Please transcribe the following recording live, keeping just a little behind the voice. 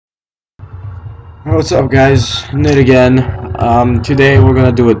What's up, guys? Nid again. Today we're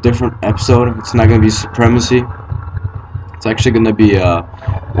gonna do a different episode. It's not gonna be supremacy. It's actually gonna be a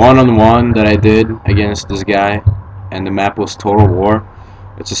one-on-one that I did against this guy, and the map was Total War.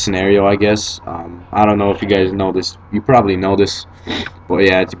 It's a scenario, I guess. I don't know if you guys know this. You probably know this, but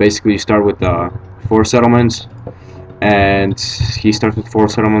yeah, it's basically you start with 4 settlements, and he starts with 4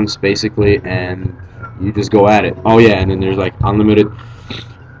 settlements basically, and you just go at it. Oh yeah, and then there's like unlimited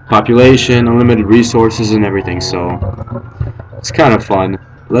population, unlimited resources, and everything. So it's kind of fun.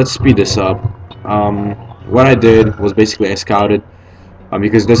 Let's speed this up. What I did was basically I scouted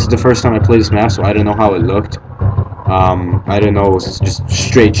because this is the first time I played this map, so I didn't know how it looked. I didn't know it was just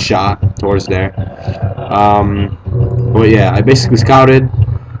straight shot towards there. But yeah, I basically scouted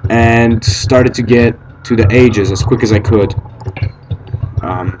and started to get to the ages as quick as I could.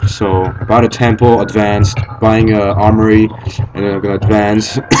 So bought a temple, advanced, buying a armory, and then I'm gonna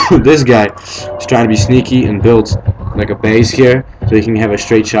advance. This guy is trying to be sneaky and build like a base here, so he can have a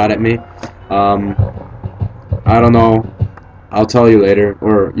straight shot at me. I don't know. I'll tell you later,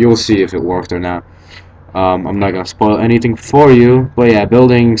 or you'll see if it worked or not. I'm not gonna spoil anything for you, but yeah,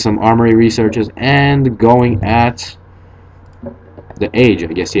 building some armory researches and going at the age,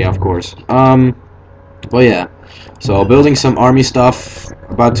 I guess. Yeah, of course. But yeah, so building some army stuff.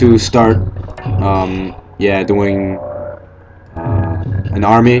 About to start. Yeah, doing an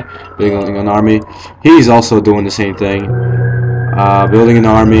army, building an army. He's also doing the same thing. Building an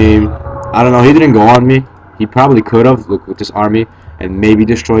army. I don't know. He didn't go on me. He probably could have. Look with this army and maybe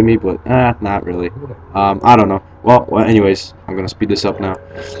destroy me, but not really. I don't know. Well, anyways, I'm gonna speed this up now.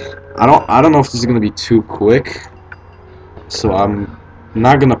 I don't know if this is gonna be too quick, so I'm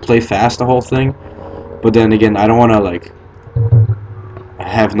not gonna play fast the whole thing. But then again, I don't want to like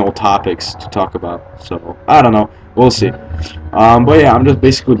have no topics to talk about, so I don't know. We'll see. But yeah, I'm just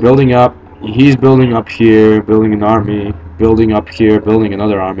basically building up. He's building up here, building an army, building up here, building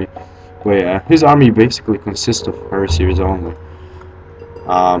another army. But yeah, his army basically consists of Heresiers only.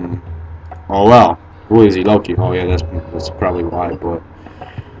 Oh well, who is he? Loki. Oh yeah, that's probably why. But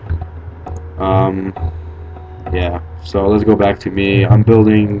yeah. So let's go back to me. I'm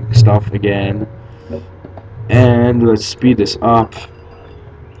building stuff again, and let's speed this up.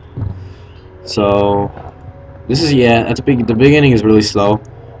 So this is, yeah, that's big. The beginning is really slow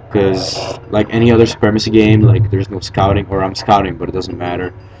because like any other supremacy game, like there's no scouting, or I'm scouting, but it doesn't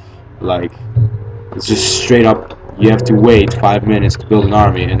matter. Like it's just straight up. You have to wait 5 minutes to build an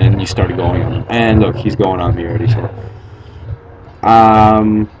army, and then you start going on him. And look, he's going on me already. So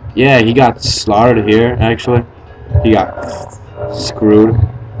yeah, he got slaughtered here. Actually, he got screwed,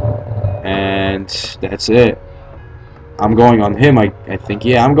 and that's it. I'm going on him, I think.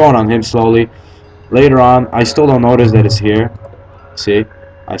 Yeah, I'm going on him slowly. Later on, I still don't notice that it's here. See?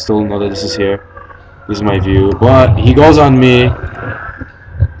 I still don't know that this is here. This is my view. But he goes on me.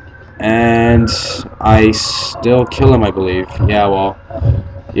 And I still kill him, I believe. Yeah, well.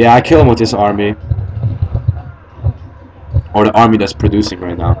 Yeah, I kill him with this army. Or the army that's producing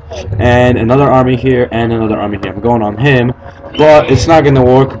right now. And another army here, and another army here. I'm going on him. But it's not going to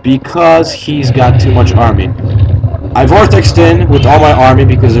work because he's got too much army. I vortexed in with all my army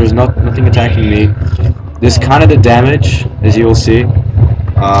because there's nothing attacking me. This kind of the damage, as you will see.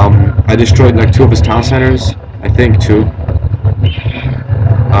 I destroyed like 2 of his town centers. I think 2.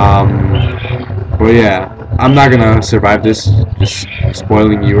 But yeah, I'm not gonna survive this. Just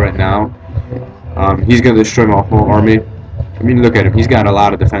spoiling you right now. He's gonna destroy my whole army. I mean, look at him. He's got a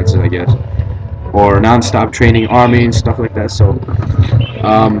lot of defenses, I guess. Or non-stop training army and stuff like that. So,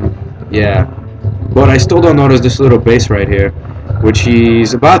 yeah. But I still don't notice this little base right here, which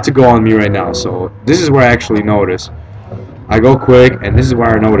he's about to go on me right now. So this is where I actually notice. I go quick, and this is where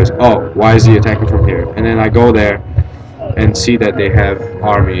I notice, oh, why is he attacking from here? And then I go there and see that they have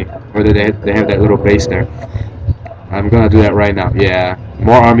army, or that they have that little base there. I'm gonna do that right now. Yeah,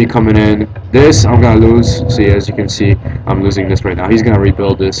 more army coming in. This I'm gonna lose. See, as you can see, I'm losing this right now. He's gonna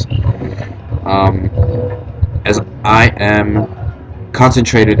rebuild this. As I am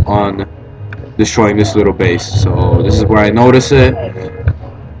concentrated on destroying this little base. So this is where I notice it,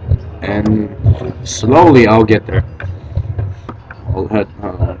 and slowly I'll get there.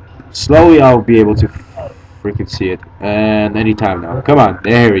 Slowly I'll be able to freaking see it, and anytime now. Come on,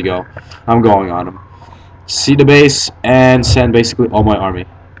 there we go. I'm going on him. See the base and send basically all my army.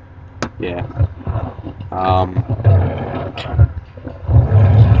 Yeah.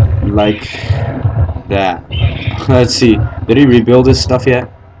 Like that. Let's see. Did he rebuild his stuff yet?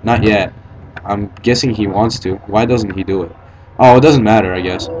 Not yet. I'm guessing he wants to. Why doesn't he do it? Oh, it doesn't matter, I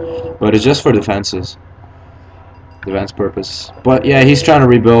guess. But it's just for defenses. defense purpose. But yeah, he's trying to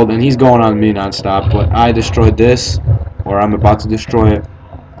rebuild, and he's going on me non-stop. But I destroyed this, or I'm about to destroy it.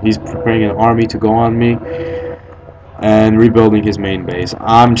 He's preparing an army to go on me and rebuilding his main base.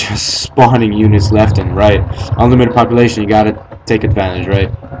 I'm just spawning units left and right. Unlimited population, you gotta take advantage,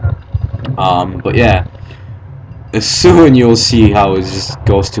 right? But yeah, soon you'll see how it just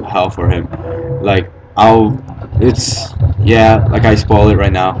goes to hell for him. Like, yeah, like I spoil it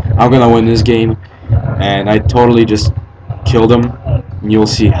right now. I'm gonna win this game, and I totally just killed him, and you'll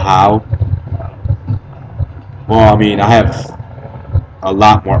see how. Well, I mean, I have a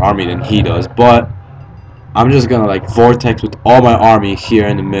lot more army than he does, but I'm just gonna like vortex with all my army here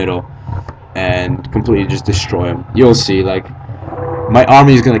in the middle and completely just destroy him. You'll see, like, my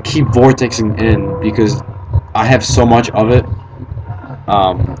army is gonna keep vortexing in because I have so much of it.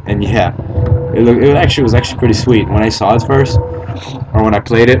 And yeah, it was actually pretty sweet when I saw it first, or when I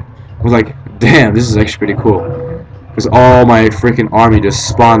played it. I was like, damn, this is actually pretty cool, because all my freaking army just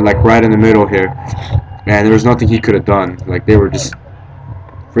spawned like right in the middle here, and there was nothing he could have done. Like, they were just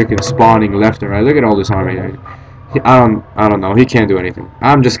freaking spawning left and right. Look at all this army. I don't know. He can't do anything.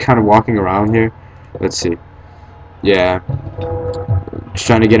 I'm just kind of walking around here. Let's see. Yeah, just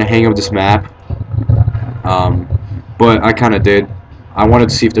trying to get a hang of this map. But I kind of did. I wanted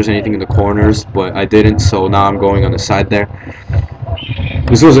to see if there's anything in the corners, but I didn't, so now I'm going on the side there.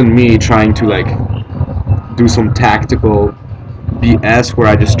 This wasn't me trying to, like, do some tactical BS where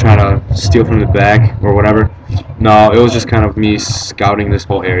I just try to steal from the back or whatever. No, it was just kind of me scouting this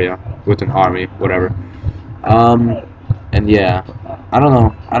whole area with an army, whatever. And yeah, I don't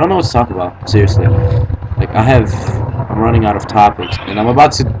know what to talk about, seriously. Like, I'm running out of topics, and I'm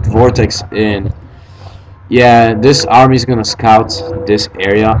about to vortex in. Yeah, this army's gonna scout this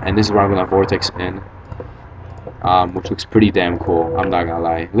area, and this is where I'm gonna vortex in, which looks pretty damn cool. I'm not gonna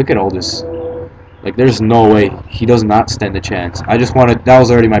lie. Look at all this. Like, there's no way he does not stand a chance. That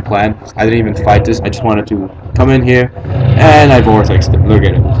was already my plan. I didn't even fight this. I just wanted to come in here, and I vortexed him. Look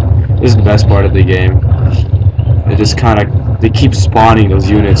at it. This is the best part of the game. They keep spawning those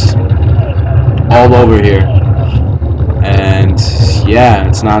units all over here, and yeah,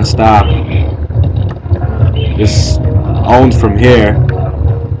 it's non-stop. Just owned from here,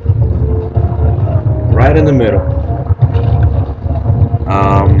 right in the middle.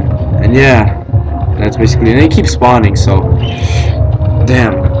 And yeah, that's basically, and they keep spawning, so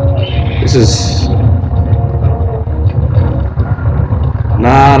damn, this is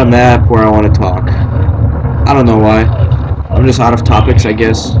not a map where I want to talk. I don't know why. I'm just out of topics, I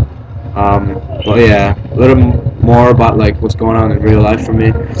guess. But yeah, a little more about like what's going on in real life for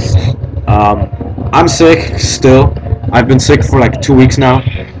me. I'm sick still. I've been sick for like 2 weeks now,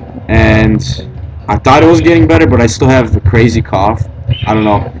 and I thought it was getting better, but I still have a crazy cough. I don't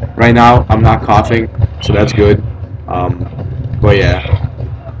know. Right now, I'm not coughing, so that's good. But yeah.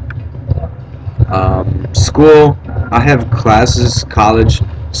 School, I have classes, college,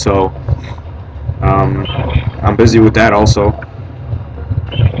 so I'm busy with that also.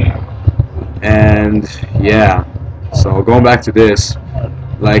 And yeah, so going back to this,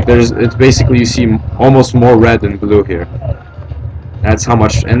 like, it's basically, you see almost more red than blue here. That's how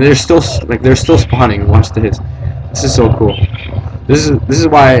much, and they're still spawning. Watch this. This is so cool. This is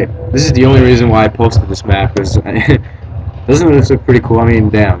the only reason why I posted this map, because doesn't it look pretty cool? I mean,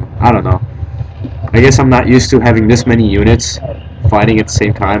 damn, I don't know. I guess I'm not used to having this many units fighting at the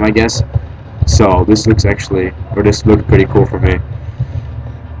same time, I guess. So this looked pretty cool for me.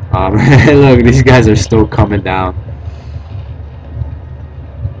 Look, these guys are still coming down.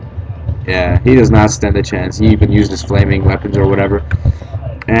 Yeah, he does not stand a chance. He even used his flaming weapons or whatever.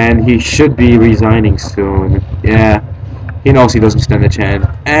 And he should be resigning soon. Yeah, he knows he doesn't stand a chance.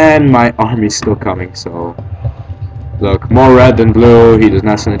 And my army's still coming, so... Look, more red than blue. He does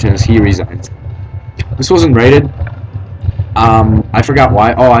not stand a chance. He resigns. This wasn't rated. I forgot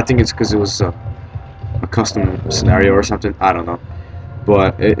why. Oh, I think it's because it was a custom scenario or something. I don't know.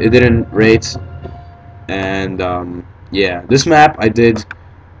 But it didn't rate. And, yeah. This map I did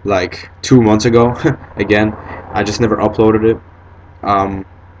like 2 months ago. Again, I just never uploaded it.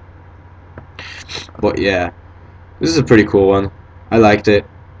 But yeah, this is a pretty cool one. I liked it.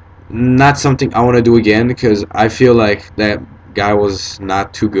 Not something I want to do again, because I feel like that guy was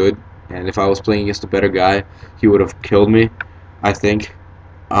not too good, and if I was playing against a better guy, he would have killed me, I think.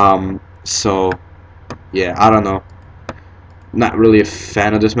 So yeah, I don't know. Not really a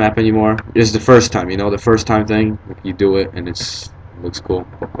fan of this map anymore. It's the first time, you know, the first time thing. You do it and it looks cool.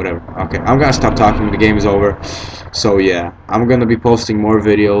 Whatever. Okay, I'm gonna stop talking. The game is over. So yeah, I'm gonna be posting more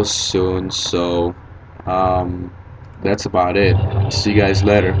videos soon. So that's about it. See you guys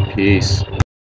later. Peace.